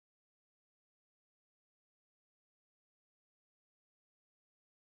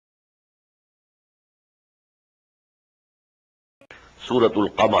Surah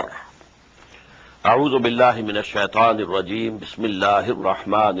Qamar. أعوذ بالله من الشيطان الرجيم بسم الله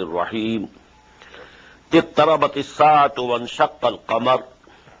الرحمن الرحيم اقتربت الساعة وانشق القمر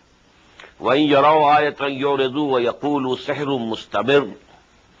وإن يروا آية يعرضوا ويقولوا سحر مستمر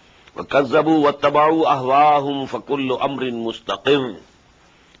وكذبوا واتبعوا أهواءهم فكل أمر مستقر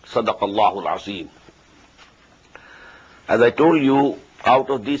صدق الله العظيم. As I told you, out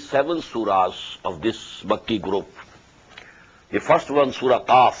of these 7 surahs of this Makki group, the first one, Surah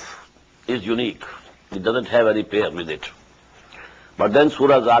Qaf, is unique. It doesn't have any pair with it. But then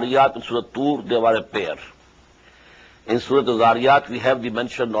Surah Zariyat and Surah Tur, they were a pair. In Surah Zariyat, we have the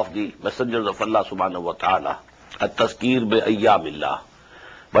mention of the messengers of Allah subhanahu wa ta'ala, at-tazkir bi-ayyamillah.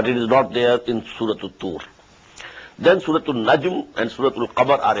 But it is not there in Surah Tur. Then Surah Najm and Surah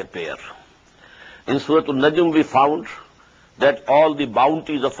Qamar are a pair. In Surah Najm, we found that all the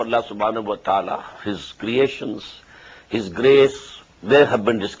bounties of Allah subhanahu wa ta'ala, His creations, His grace, they have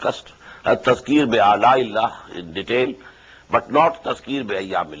been discussed. At-tazkir bi-ala'illah in detail, but not tazkir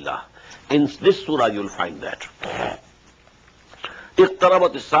bi-ayyamillah. In this surah you will find that.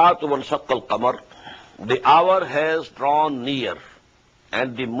 اقتربت الساعة وانشق القمر. The hour has drawn near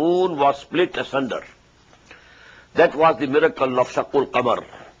and the moon was split asunder. That was the miracle of Shaqqul Qamar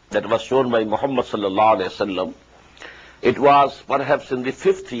that was shown by Muhammad sallallahu alayhi wa sallam. It was perhaps in the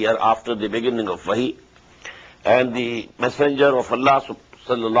 5th year after the beginning of Wahi, and the messenger of Allah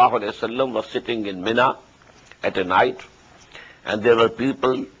sallallahu alayhi wa sallam was sitting in Mina at a night, and there were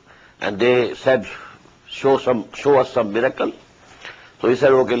people, and they said, show us some miracle. So he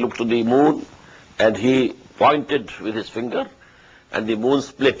said, okay, look to the moon, and he pointed with his finger, and the moon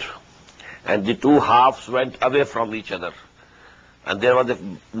split, and the 2 halves went away from each other. And there was a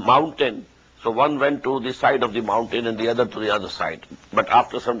mountain, so one went to the side of the mountain and the other to the other side. But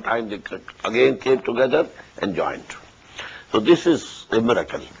after some time, they again came together and joined. So this is a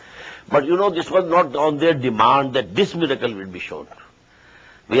miracle. But this was not on their demand that this miracle will be shown.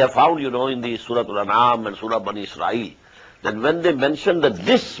 We have found, in the Surah Al-An'am and Surah Bani Israel, that when they mentioned that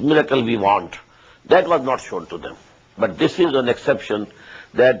this miracle we want, that was not shown to them. But this is an exception,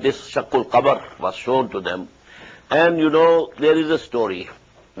 that this Shaqqul Qamar was shown to them. And there is a story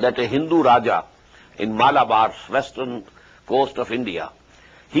that a Hindu Raja in Malabar, western coast of India,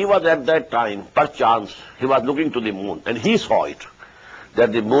 he was at that time, perchance, he was looking to the moon, and he saw it,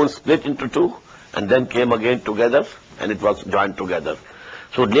 that the moon split into 2, and then came again together, and it was joined together.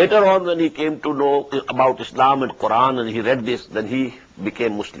 So later on, when he came to know about Islam and Quran, and he read this, then he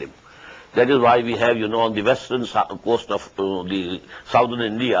became Muslim. That is why we have, on the western coast of the southern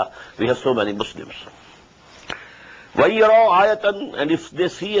India, we have so many Muslims. وَيَرَوْا آيَةً, and if they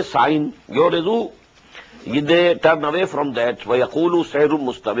see a sign, يُعْرِضُوا, they turn away from that. وَيَقُولُوا سَحْرٌ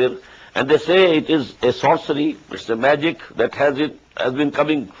مُسْتَمِرٌ, and they say it is a sorcery, it's a magic that has been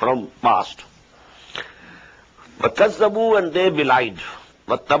coming from past. وَكَذَّبُوا, and they belied.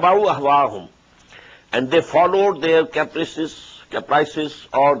 وَاتَّبَعُوا أَهْوَاهُمْ, and they followed their caprices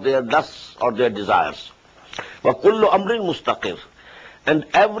or their lusts or their desires. وَكُلُّ أَمْرٍ مُسْتَقِرٌ, and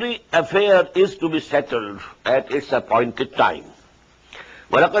every affair is to be settled at its appointed time.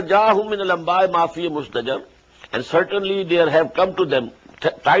 وَلَقَدْ جَاءَهُم مِّنَ الْأَنبَاءِ مَا فِيهِ مُزْدَجَرٌ, and certainly there have come to them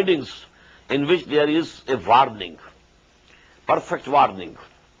tidings in which there is a warning, perfect warning.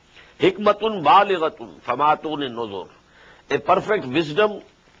 حِكْمَةٌ بَالِغَةٌ فَمَا تُغْنِ النُّذُرُ, a perfect wisdom,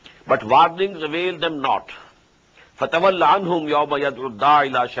 but warnings avail them not. فَتَوَلَّ عَنْهُمْ يَوْمَ يَدْعُ الدَّاعِ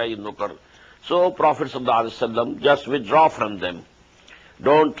إِلَىٰ شَيْءٍ نُكَرٍ. So Prophet sallallahu alaihi wasallam, just withdraw from them.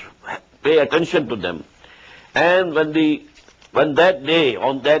 Don't pay attention to them. And on that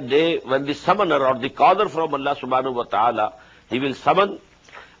day, when the summoner or the caller from Allah subhanahu wa ta'ala, he will summon,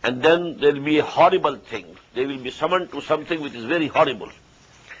 and then there will be a horrible thing. They will be summoned to something which is very horrible.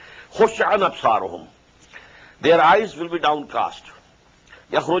 خُشَّعَنْ أَبْصَارُهُمْ, their eyes will be downcast.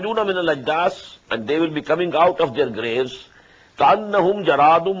 يَخْرُجُونَ مِنَ الْأَجْدَاثِ, and they will be coming out of their graves. كَأَنَّهُمْ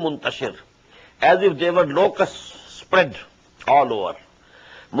جَرَادٌ مُنْتَشِرٌ, as if they were locusts spread all over.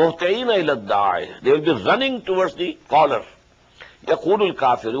 مُهْتَئِينَ إِلَى الدَّاعِ, they will be running towards the caller. يَقُولُ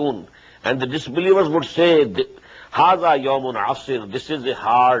الْكَافِرُونَ, and the disbelievers would say, هَذَا يَوْمٌ عَصِرٌ, this is a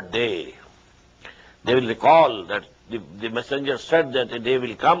hard day. They will recall that the messenger said that a day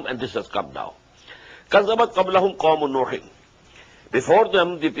will come, and this has come now. كَذَّبَتْ قَبْلَهُمْ قَوْمُ نُوحٍ, before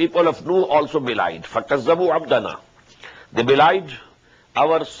them the people of Nuh also belied. فَكَذَّبُوا عَبْدَنَا, they belied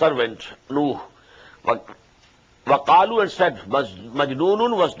our servant Nuh. وَقَالُوا, and said, مَجْنُونٌ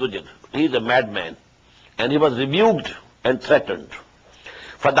وَازْدُجِرٌ, he is a madman, and he was rebuked and threatened.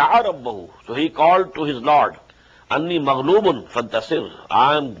 فَدَعَا رَبَّهُ, so he called to his Lord, أَنِّي مَغْلُوبٌ فَانْتَصِرْ,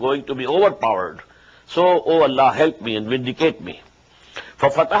 I am going to be overpowered. So, O Allah, help me and vindicate me.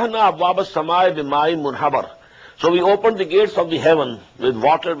 فَفَتَحْنَا أَبْوَابَ السَّمَاءِ بِمَاءٍ مُنْهَمِرٍ. So we opened the gates of the heaven with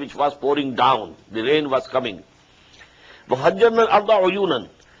water which was pouring down. The rain was coming. وَفَجَّرْنَا الْأَرْضَ عُيُونًا.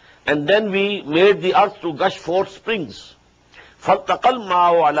 And then we made the earth to gush forth springs. فَالْتَقَى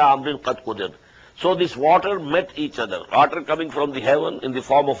الْمَاءُ عَلَى أَمْرٍ قَدْ قُدِرَ. So this water met each other. Water coming from the heaven in the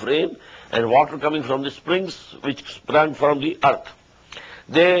form of rain, and water coming from the springs which sprang from the earth.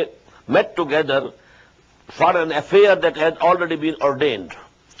 They met together for an affair that had already been ordained.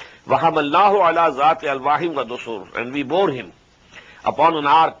 وَحَمَلْنَاهُ عَلَى ذَاتِ أَلْوَاحٍ وَدُسُورٍ. And we bore him upon an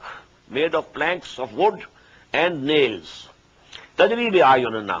ark made of planks of wood and nails. تَجْرِي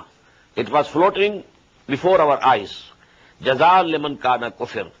بِأَعْيُنِنَا. It was floating before our eyes. جَزَاءً لِمَنْ كَانَ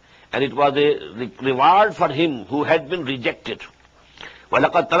كُفِرٍ. And it was a reward for him who had been rejected.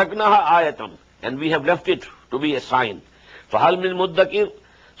 وَلَقَدْ تَرَكْنَاهَا آيَةً. And we have left it to be a sign. فَهَلْ مِن مُدَّكِرٍ.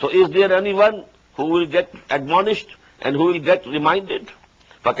 So is there anyone who will get admonished and who will get reminded?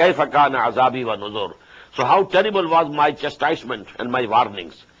 فَكَيْفَ كَانَ عَذَابِي وَنُذُرِ. So how terrible was my chastisement and my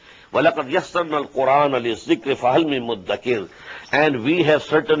warnings. وَلَقَدْ يَسَّرْنَا الْقُرْآنَ لِلذِّكْرِ فَهَلْ مِن مُدَّكِرٍ. And we have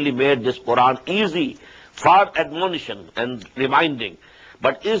certainly made this Quran easy for admonition and reminding.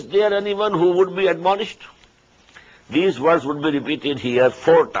 But is there anyone who would be admonished? These words would be repeated here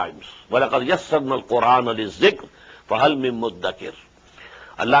 4 times. وَلَقَدْ يَسَّرْنَا الْقُرْآنَ لِلذِّكْرِ فَهَلْ مِن مُدَّكِرٍ.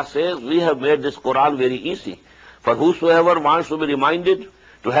 Allah says, we have made this Quran very easy. For whosoever wants to be reminded,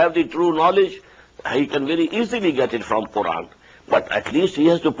 to have the true knowledge, he can very easily get it from Quran. But at least he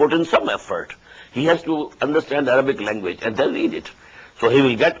has to put in some effort. He has to understand Arabic language and then read it. So he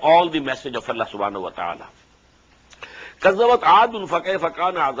will get all the message of Allah subhanahu wa ta'ala. كَذَّبَتْ عَادٌ فَكَيْفَ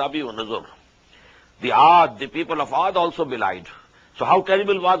كَانَ عَذَابِي وَنُذُرِ. The Ad, the people of Ad also belied. So how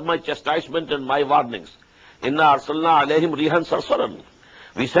terrible was my chastisement and my warnings. إِنَّا أَرْسَلْنَا عَلَيْهِمْ رِيحًا صَرْصَرًا.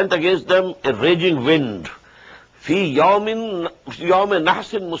 We sent against them a raging wind. فِي يَوْمٍ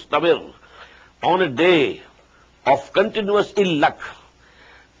نَحْسٍ مُسْتَمِرٍ. On a day of continuous ill luck.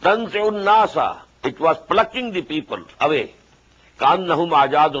 تَنْزِعُ النَّاسَ. It was plucking the people away. كَأَنَّهُمْ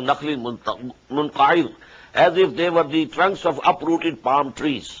أَعْجَازُ نَخْلٍ مُنْقَعِرٍ. As if they were the trunks of uprooted palm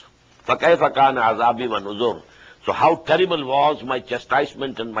trees. فَكَيْفَ كَانَ عَذَابِي وَنُذُرِ. So how terrible was my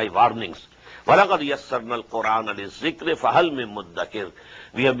chastisement and my warnings. وَلَقَدْ يَسَّرْنَا الْقُرْآنَ لِلذِّكْرِ فَهَلْ مِن مُدَّكِرٍ.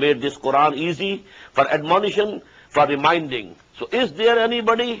 We have made this Quran easy for admonition, for reminding. So is there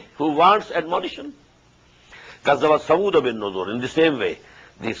anybody who wants admonition? كَذَّبَتْ ثَمُودَ بِالنُّذُرِ. In the same way,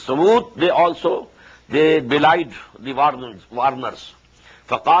 the Samud, they belied the warners.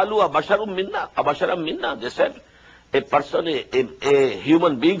 فَقَالُوا أَبَشَرٌ مِنَّا أَبَشَرًا مِنَّا. They said, a person, a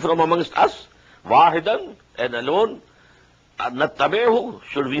human being from amongst us, واحدا, and alone, نَتَّبِعْهُ.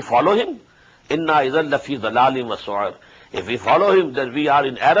 Should we follow him? إِنَّا إِذًا لَفِي ضَلَالٍ وَسُعُرٍ. If we follow him, then we are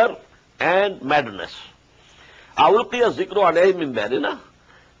in error and madness. أَوْلْقِيَ الذِّكْرُ عَلَيْهِ مِنْ بَيْنِنَا.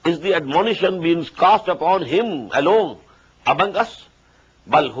 Is the admonition being cast upon him alone among us?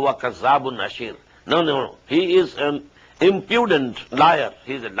 بَلْ هُوَ كَذَّابٌ أَشِيرٌ. No. He is an impudent liar.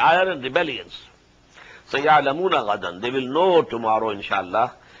 He is a liar and rebellious. سَيَعْلَمُونَ غَدًا. They will know tomorrow,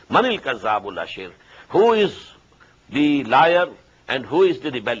 inshallah. مَنِ الْكَذَّابُ الْأَشِيرُ. Who is the liar and who is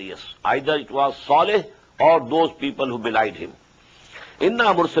the rebellious? Either it was Saleh or those people who belied him.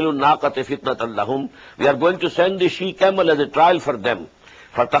 إِنَّا مُرْسِلُ النَّاقَةِ فِتْنَةً لَهُمْ. We are going to send the she-camel as a trial for them.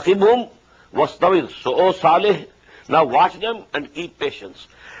 فَارْتَقِبْهُمْ وَاسْتَبِرْ. So, O Saleh, now watch them and keep patience.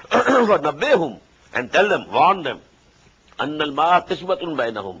 وَنَبِّئْهُمْ. And tell them, warn them. أَنَّ الْمَاءَ قِسْمَةٌ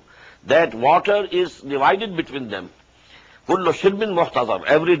بَيْنَهُمْ. That water is divided between them. كُلُّ شِرْبٍ مُحْتَضَرٍ.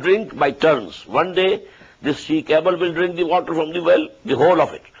 Every drink by turns. One day, this she-camel will drink the water from the well, the whole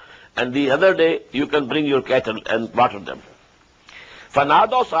of it. And the other day, you can bring your cattle and water them.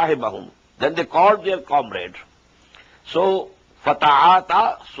 فَنَادَوْا صَاحِبَهُمْ. Then they called their comrade. So,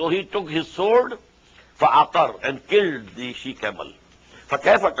 فَتَعَاطَى. So he took his sword, فَأَقَرْ, and killed the she-camel.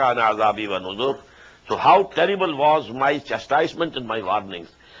 فَكَيْفَ كَانَ عَذَابِي وَنُذُرِ. So how terrible was my chastisement and my warnings.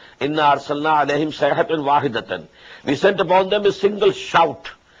 إِنَّا أَرْسَلْنَا عَلَيْهِمْ صَيْحَةً وَاحِدَةً. We sent upon them a single shout.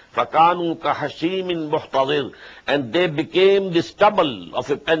 فَكَانُوا كَحَشِيمٍ مُحْتَضِرٍ. And they became the stubble of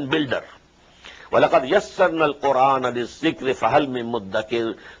a pen builder. وَلَقَدْ يَسَّرْنَا الْقُرْآنَ لِلذِّكْرِ فَهَلْ مِن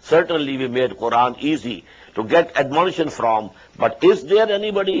مُدَّكِرٍ. Certainly we made Quran easy to get admonition from. But is there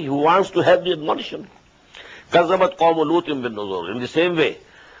anybody who wants to have the admonition? كَذَّبَتْ قَوْمُ لُوطٍ بِالنُّذُرِ. In the same way,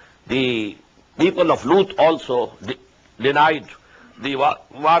 the people of Lut also denied the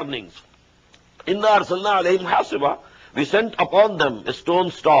warnings. إِنَّا أَرْسَلْنَا عَلَيْهِمْ حَاصِبًا. We sent upon them a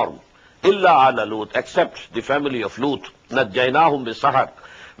stone storm. إِلَّا عَلَى لُوط. Except the family of Lut. نَجَّيْنَاهُمْ بِالسَّحَرِ.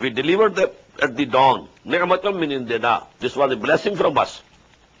 We delivered them at the dawn. نِعْمَةً مِّنْ عِنْدِنَا. This was a blessing from us.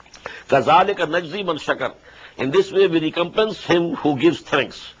 كَذَلِكَ نَجْزِي مَنْ شَكَرَ. In this way we recompense him who gives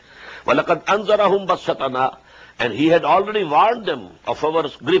thanks. وَلَقَدْ أَنْزَرَهُمْ بَسَّتَنَا, and he had already warned them of our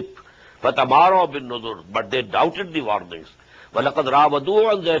grip. فَتَمَارَوْا بِالنُّذُرِ, but they doubted the warnings. وَلَقَدْ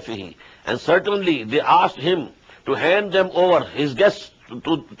رَاوَدُوهُ عَنْ ضَيْفِهِ, and certainly they asked him to hand them over, his guests,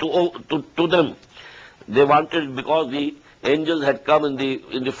 to them. They wanted, because the angels had come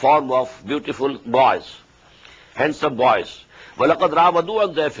in the form of beautiful boys, handsome boys. وَلَقَدْ رَاوَدُوهُ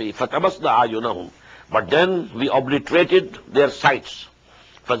عَنْ ضَيْفِهِ فَتَمَسْنَا أَعْيُنَهُم, but then we obliterated their sights.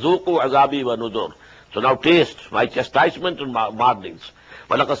 فَذُوقُوا عَذَابِي وَنُذُرِ, so now taste my chastisement and warnings.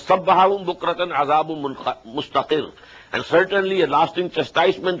 وَلَقَدْ صَبَّحَهُمْ بُكْرَةً عَذَابٌ مُسْتَقِرٌ, and certainly a lasting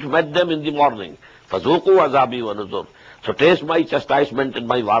chastisement met them in the morning. فَذُوقُوا عَذَابِي وَنُذُرِ, so taste my chastisement and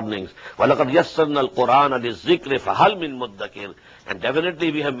my warnings. وَلَقَدْ يَسَّرْنَا الْقُرْآنَ لِلذِّكْرِ فَهَلْ مِن مُدَّكِرٍ, and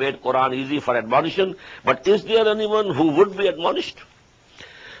definitely we have made Quran easy for admonition, but is there anyone who would be admonished?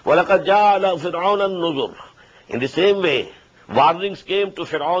 وَلَقَدْ جَاءَ فِرْعَوْنَ النُّذُرُ, in the same way warnings came to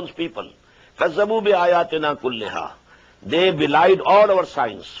Fir'aun's people. كَذَّبُوا بِآيَاتِنَا كُلِّهَا, they belied all our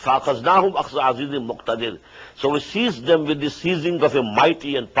signs. فَأَخَذْنَاهُمْ أَخْذَ عَزِيزٍ مُقْتَدِرٍ, so we seized them with the seizing of a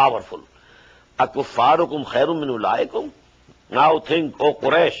mighty and powerful. أَكُفَّارُكُمْ خَيْرٌ مِّنْ أُولَٰئِكُمْ, now think, O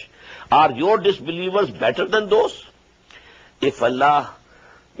Quraysh, are your disbelievers better than those? If Allah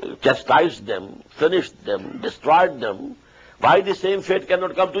chastised them, finished them, destroyed them, why the same fate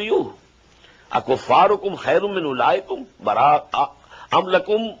cannot come to you? أَكُفَّارُكُمْ خَيْرٌ مِّنْ أُولَٰئِكُمْ أَمْ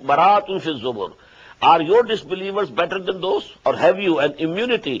لَكُمْ بَرَاءَةٌ فِي الزُّبُرِ, are your disbelievers better than those, or have you an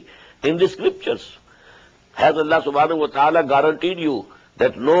immunity in the scriptures? Has Allah subhanahu wa ta'ala guaranteed you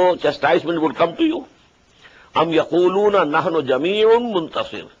that no chastisement would come to you? أَمْ يَقُولُونَ نَحْنُ جَمِيعٌ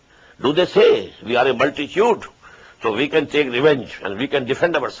مُنْتَصِرٌ, do they say we are a multitude, so we can take revenge and we can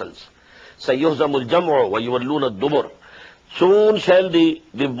defend ourselves? سَيُهْزَمُ الْجَمْعُ وَيُوَلُّونَ الدُّبُرَ, soon shall the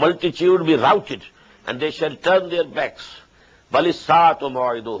multitude be routed and they shall turn their backs. بَلِ السَّاعَةُ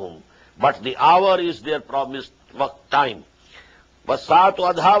مَوْعِدُهُمْ, but the hour is their promised time. وَالسَّاعَةُ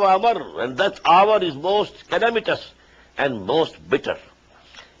أَدْهَى وَأَمَرُّ, and that hour is most calamitous and most bitter.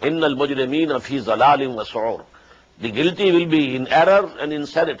 إِنَّ الْمُجْرِمِينَ فِي ضَلَالٍ وَسُعُورٍ, the guilty will be in error and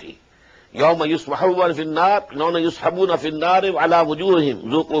insanity. يَوْمَ يُصْبَحُونَ فِي النَّارِ يُسْحَبُونَ فِي النَّارِ وَعَلَى وُجُوهِهِمْ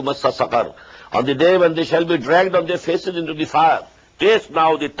ذُوقُوا مَسَّ سَقَرَ, on the day when they shall be dragged on their faces into the fire, taste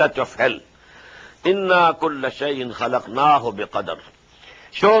now the touch of hell. إِنَّا كُلَّ شَيْءٍ خَلَقْنَاهُ بِقَدَرٍ,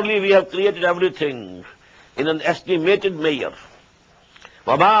 surely we have created everything in an estimated measure.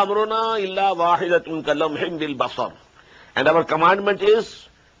 وَمَا أَمْرُنَا إِلَّا وَاحِدَةٌ كَلَمْحٍ بِالْبَصَرِ, and our commandment is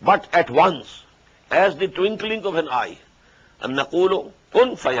but at once, as the twinkling of an eye. أَن نَقُولُ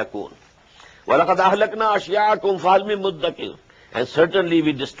كُن فَيَكُونُ وَلَقَدْ أَهْلَكْنَا أَشْيَاعَكُمْ فَهَلْ مِن مُدَّكِرٍ, and certainly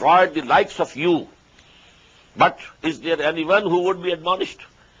we destroyed the likes of you, but is there anyone who would be admonished?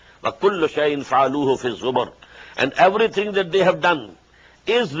 وَكُلُّ شَيْءٍ فَعَلُوهُ فِي الزُّبُرِ, and everything that they have done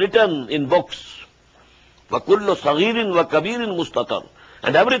is written in books. وَكُلُّ صَغِيرٍ وَكَبِيرٍ مُسْتَطَرٍ,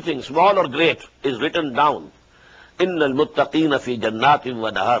 and everything, small or great, is written down. إِنَّ الْمُتَّقِينَ فِي جَنَّاتٍ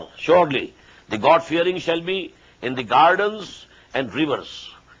وَنَهَرٍ, surely the God-fearing shall be in the gardens and rivers.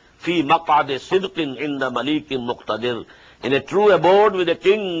 فِي مَقْعَدِ صِدْقٍ عِنْدَ مَلِيكٍ مُقْتَدِرٍ, in a true abode with a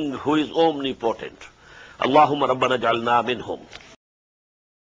king who is omnipotent. اللهم ربنا اجعلنا منهم.